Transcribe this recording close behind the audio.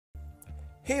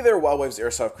Hey there, Wildwaves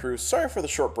Airsoft crew. Sorry for the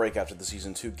short break after the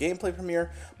Season 2 gameplay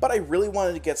premiere, but I really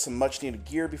wanted to get some much needed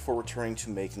gear before returning to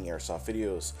making Airsoft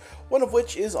videos, one of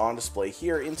which is on display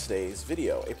here in today's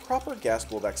video, a proper gas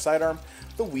blowback sidearm,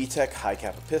 the WeTech High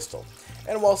Cappa pistol.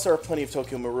 And whilst there are plenty of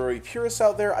Tokyo Marui purists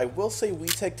out there, I will say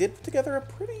WeTech did put together a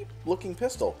pretty looking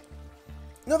pistol.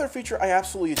 Another feature I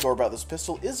absolutely adore about this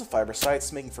pistol is the fiber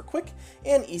sights, making for quick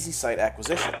and easy sight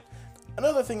acquisition.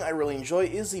 Another thing I really enjoy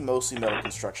is the mostly metal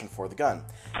construction for the gun.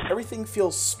 Everything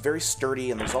feels very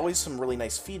sturdy and there's always some really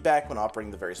nice feedback when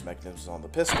operating the various mechanisms on the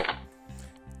pistol.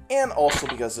 And also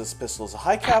because this pistol is a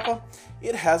high Cappa,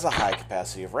 it has a high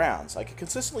capacity of rounds. I can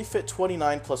consistently fit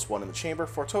 29 plus 1 in the chamber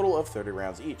for a total of 30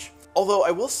 rounds each. Although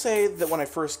I will say that when I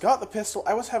first got the pistol,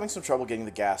 I was having some trouble getting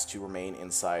the gas to remain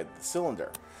inside the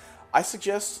cylinder. I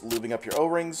suggest lubing up your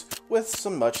O-rings with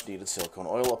some much needed silicone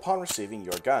oil upon receiving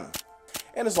your gun.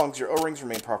 And as long as your O-rings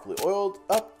remain properly oiled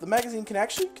up, the magazine can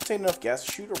actually contain enough gas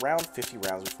to shoot around 50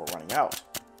 rounds before running out.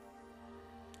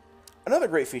 Another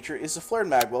great feature is the flared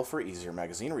magwell for easier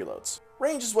magazine reloads.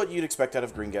 Range is what you'd expect out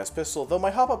of Green Gas pistol, though my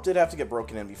hop-up did have to get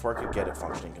broken in before I could get it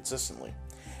functioning consistently.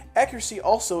 Accuracy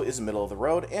also is middle of the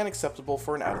road and acceptable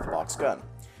for an out-of-the-box gun.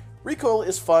 Recoil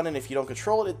is fun, and if you don't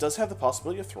control it, it does have the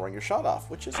possibility of throwing your shot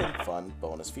off, which is a fun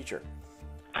bonus feature.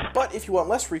 But if you want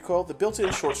less recoil, the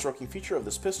built-in short stroking feature of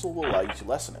this pistol will allow you to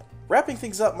lessen it. Wrapping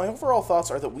things up, my overall thoughts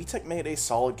are that WeTech made a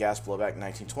solid gas blowback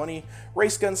 1920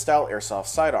 race gun style airsoft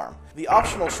sidearm. The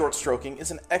optional short stroking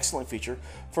is an excellent feature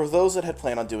for those that had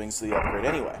planned on doing the upgrade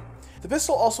anyway. The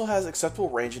pistol also has acceptable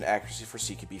range and accuracy for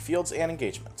CQB fields and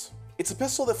engagements. It's a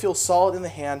pistol that feels solid in the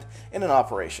hand and in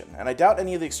operation, and I doubt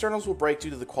any of the externals will break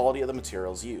due to the quality of the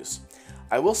materials used.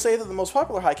 I will say that the most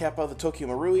popular high Cappa, the Tokyo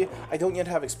Marui, I don't yet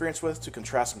have experience with to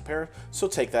contrast and compare, so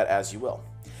take that as you will.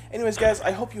 Anyways guys,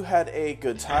 I hope you had a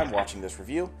good time watching this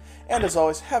review, and as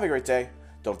always, have a great day,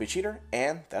 don't be a cheater,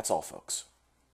 and that's all folks.